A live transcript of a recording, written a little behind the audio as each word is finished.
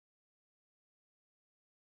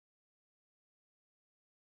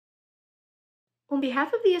On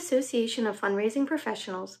behalf of the Association of Fundraising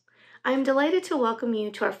Professionals, I am delighted to welcome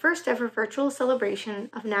you to our first ever virtual celebration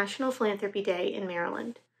of National Philanthropy Day in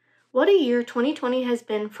Maryland. What a year 2020 has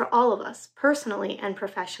been for all of us, personally and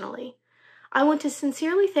professionally. I want to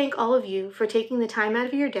sincerely thank all of you for taking the time out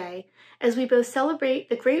of your day as we both celebrate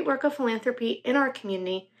the great work of philanthropy in our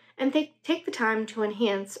community and take the time to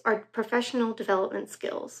enhance our professional development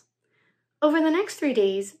skills. Over the next 3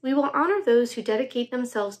 days, we will honor those who dedicate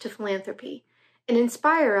themselves to philanthropy and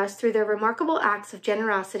inspire us through their remarkable acts of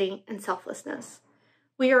generosity and selflessness.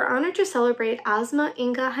 We are honored to celebrate Asma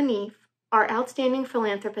Inga Hanif, our Outstanding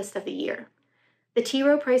Philanthropist of the Year, the T.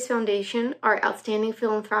 Rowe Price Foundation, our Outstanding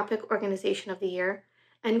Philanthropic Organization of the Year,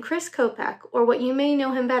 and Chris Kopek, or what you may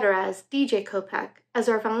know him better as DJ Kopek, as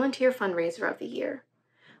our Volunteer Fundraiser of the Year.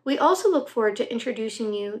 We also look forward to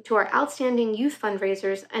introducing you to our outstanding youth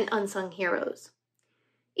fundraisers and unsung heroes.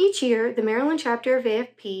 Each year, the Maryland chapter of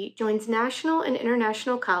AFP joins national and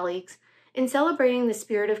international colleagues in celebrating the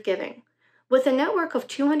spirit of giving. With a network of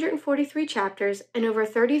 243 chapters and over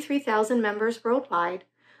 33,000 members worldwide,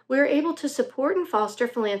 we are able to support and foster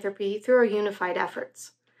philanthropy through our unified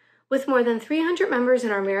efforts. With more than 300 members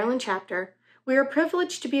in our Maryland chapter, we are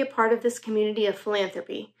privileged to be a part of this community of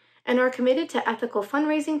philanthropy and are committed to ethical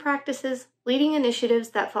fundraising practices, leading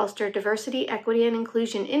initiatives that foster diversity, equity, and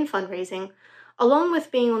inclusion in fundraising, along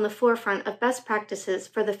with being on the forefront of best practices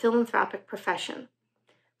for the philanthropic profession.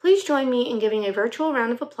 Please join me in giving a virtual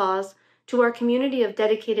round of applause to our community of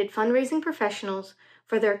dedicated fundraising professionals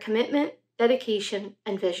for their commitment, dedication,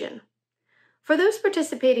 and vision. For those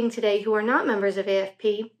participating today who are not members of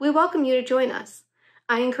AFP, we welcome you to join us.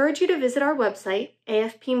 I encourage you to visit our website,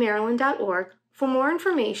 afpmaryland.org, for more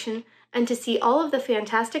information and to see all of the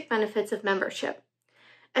fantastic benefits of membership.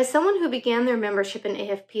 As someone who began their membership in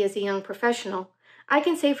AFP as a young professional, I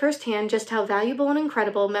can say firsthand just how valuable and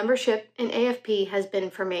incredible membership in AFP has been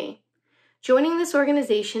for me. Joining this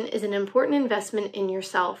organization is an important investment in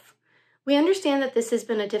yourself. We understand that this has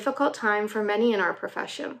been a difficult time for many in our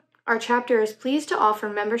profession. Our chapter is pleased to offer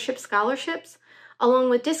membership scholarships, along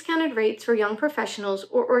with discounted rates for young professionals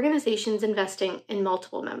or organizations investing in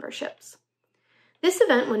multiple memberships. This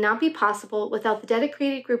event would not be possible without the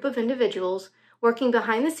dedicated group of individuals working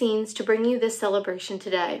behind the scenes to bring you this celebration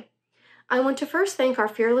today. I want to first thank our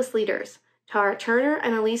fearless leaders, Tara Turner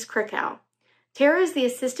and Elise Krikow. Tara is the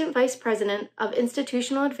Assistant Vice President of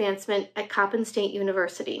Institutional Advancement at Coppin State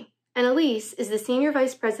University, and Elise is the Senior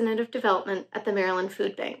Vice President of Development at the Maryland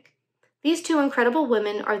Food Bank. These two incredible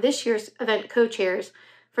women are this year's event co-chairs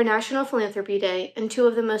for National Philanthropy Day and two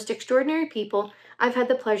of the most extraordinary people I've had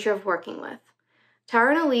the pleasure of working with.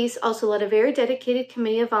 Tara and Elise also led a very dedicated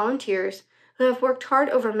committee of volunteers who have worked hard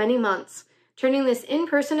over many months, turning this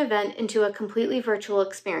in-person event into a completely virtual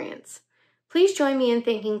experience. Please join me in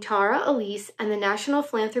thanking Tara, Elise, and the National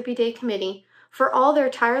Philanthropy Day Committee for all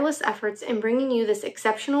their tireless efforts in bringing you this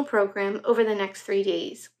exceptional program over the next 3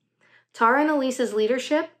 days. Tara and Elise's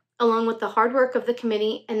leadership, along with the hard work of the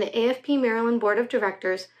committee and the AFP Maryland Board of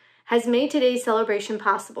Directors, has made today's celebration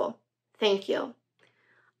possible. Thank you.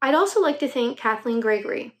 I'd also like to thank Kathleen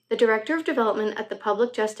Gregory, the Director of Development at the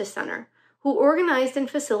Public Justice Center, who organized and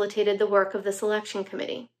facilitated the work of the selection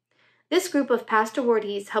committee. This group of past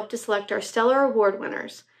awardees helped to select our stellar award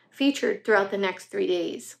winners, featured throughout the next 3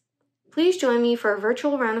 days. Please join me for a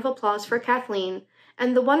virtual round of applause for Kathleen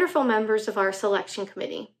and the wonderful members of our selection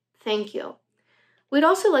committee. Thank you. We'd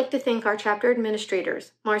also like to thank our chapter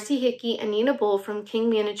administrators, Marcy Hickey and Nina Bull from King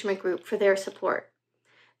Management Group, for their support.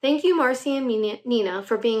 Thank you, Marcy and Nina,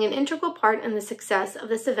 for being an integral part in the success of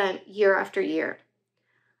this event year after year.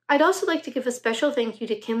 I'd also like to give a special thank you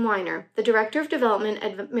to Kim Weiner, the Director of Development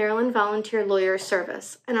at Maryland Volunteer Lawyers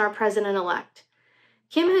Service, and our President-elect.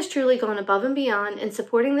 Kim has truly gone above and beyond in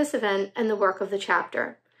supporting this event and the work of the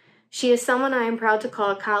chapter. She is someone I am proud to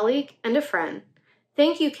call a colleague and a friend.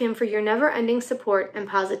 Thank you, Kim, for your never-ending support and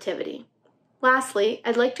positivity. Lastly,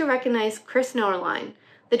 I'd like to recognize Chris Norline,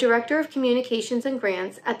 the Director of Communications and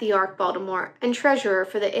Grants at the ARC Baltimore and Treasurer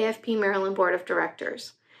for the AFP Maryland Board of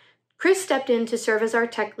Directors. Chris stepped in to serve as our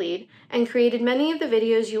tech lead and created many of the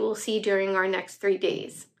videos you will see during our next 3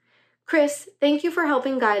 days. Chris, thank you for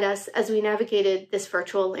helping guide us as we navigated this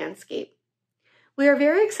virtual landscape. We are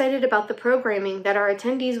very excited about the programming that our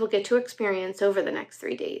attendees will get to experience over the next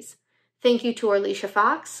 3 days. Thank you to Orlisha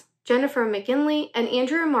Fox, Jennifer McGinley, and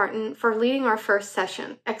Andrea Martin for leading our first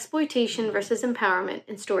session, Exploitation versus Empowerment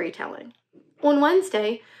in Storytelling. On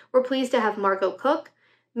Wednesday, we're pleased to have Margot Cook,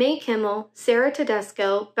 May Kimmel, Sarah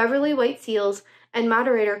Tedesco, Beverly White Seals, and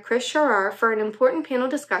moderator Chris Sharar for an important panel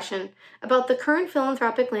discussion about the current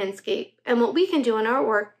philanthropic landscape and what we can do in our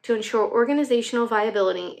work to ensure organizational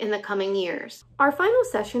viability in the coming years. Our final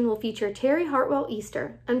session will feature Terry Hartwell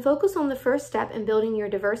Easter and focus on the first step in building your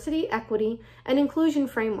diversity, equity, and inclusion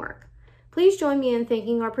framework. Please join me in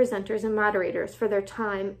thanking our presenters and moderators for their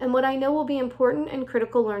time and what I know will be important and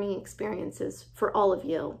critical learning experiences for all of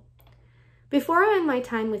you. Before I end my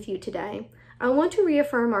time with you today, I want to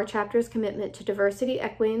reaffirm our chapter's commitment to diversity,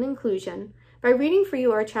 equity, and inclusion by reading for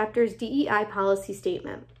you our chapter's DEI policy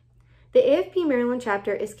statement. The AFP Maryland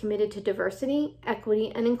chapter is committed to diversity,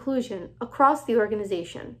 equity, and inclusion across the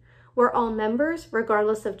organization, where all members,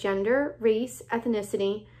 regardless of gender, race,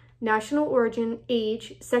 ethnicity, national origin,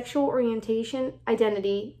 age, sexual orientation,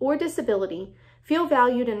 identity, or disability, feel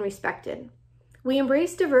valued and respected. We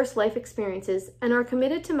embrace diverse life experiences and are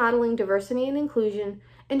committed to modeling diversity and inclusion,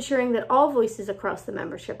 ensuring that all voices across the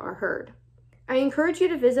membership are heard. I encourage you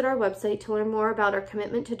to visit our website to learn more about our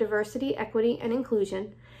commitment to diversity, equity, and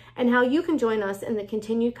inclusion, and how you can join us in the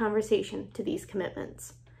continued conversation to these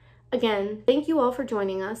commitments. Again, thank you all for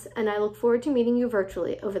joining us, and I look forward to meeting you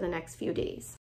virtually over the next few days.